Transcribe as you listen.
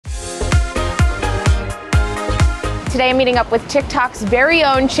Today I'm meeting up with TikTok's very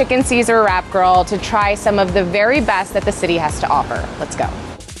own Chicken Caesar Wrap Girl to try some of the very best that the city has to offer. Let's go.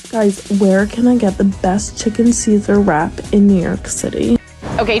 Guys, where can I get the best Chicken Caesar wrap in New York City?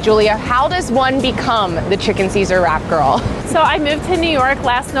 Okay, Julia, how does one become the Chicken Caesar Wrap Girl? So I moved to New York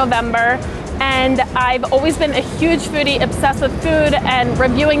last November, and I've always been a huge foodie, obsessed with food and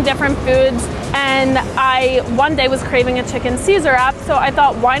reviewing different foods. And I one day was craving a Chicken Caesar wrap, so I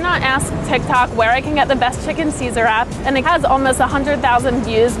thought, why not ask TikTok where I can get the best Chicken Caesar wrap? And it has almost 100,000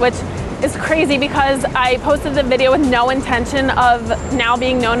 views, which is crazy because I posted the video with no intention of now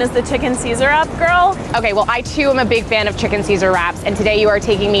being known as the Chicken Caesar Wrap Girl. Okay, well, I too am a big fan of Chicken Caesar wraps, and today you are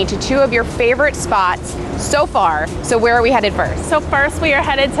taking me to two of your favorite spots so far. So where are we headed first? So first we are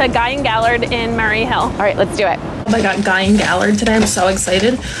headed to Guy and Gallard in Murray Hill. All right, let's do it. I got Guy and Gallard today. I'm so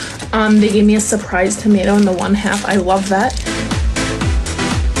excited. They gave me a surprise tomato in the one half. I love that.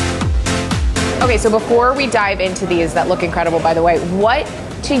 Okay, so before we dive into these that look incredible, by the way, what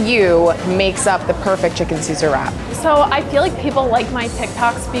to you makes up the perfect Chicken Caesar wrap? So I feel like people like my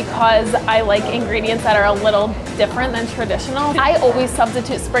TikToks because I like ingredients that are a little different than traditional. I always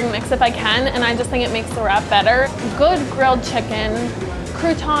substitute spring mix if I can, and I just think it makes the wrap better. Good grilled chicken,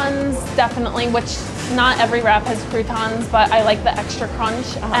 croutons definitely, which not every wrap has croutons, but I like the extra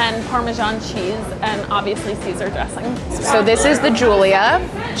crunch, and Parmesan cheese, and obviously Caesar dressing. So this is the Julia.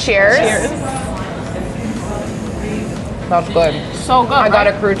 Cheers. Cheers. That's good. So good. I got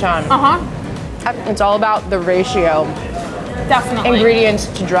a crouton. It's all about the ratio. Definitely. Ingredients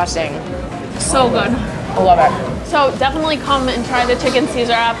to dressing. So good. I love it. So definitely come and try the Chicken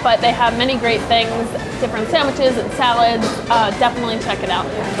Caesar wrap, but they have many great things, different sandwiches and salads. Definitely check it out.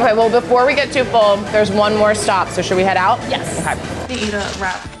 Okay, well, before we get too full, there's one more stop, so should we head out? Yes. Okay. I eat a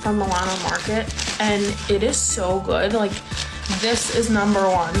wrap from Milano Market, and it is so good. Like, this is number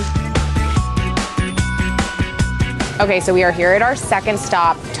one. Okay, so we are here at our second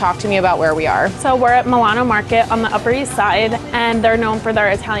stop. Talk to me about where we are. So we're at Milano Market on the Upper East Side, and they're known for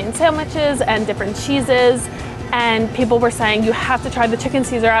their Italian sandwiches and different cheeses. And people were saying, you have to try the Chicken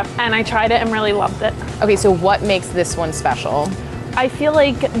Caesar wrap, and I tried it and really loved it. Okay, so what makes this one special? I feel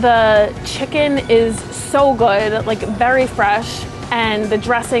like the chicken is so good, like very fresh, and the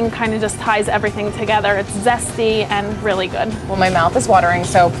dressing kind of just ties everything together. It's zesty and really good. Well, my mouth is watering,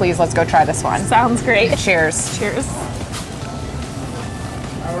 so please let's go try this one. Sounds great. Cheers. Cheers.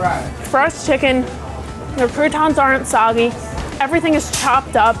 All right. Fresh chicken. The croutons aren't soggy. Everything is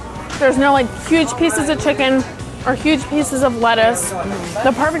chopped up. There's no like huge pieces of chicken or huge pieces of lettuce.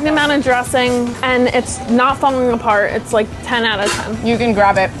 The perfect amount of dressing, and it's not falling apart. It's like 10 out of 10. You can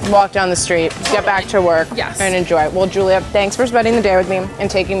grab it, walk down the street, get back to work, Yes. and enjoy it. Well, Julia, thanks for spending the day with me and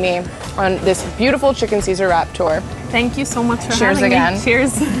taking me on this beautiful Chicken Caesar wrap tour. Thank you so much for Cheers having again. me.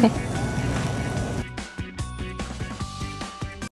 Cheers.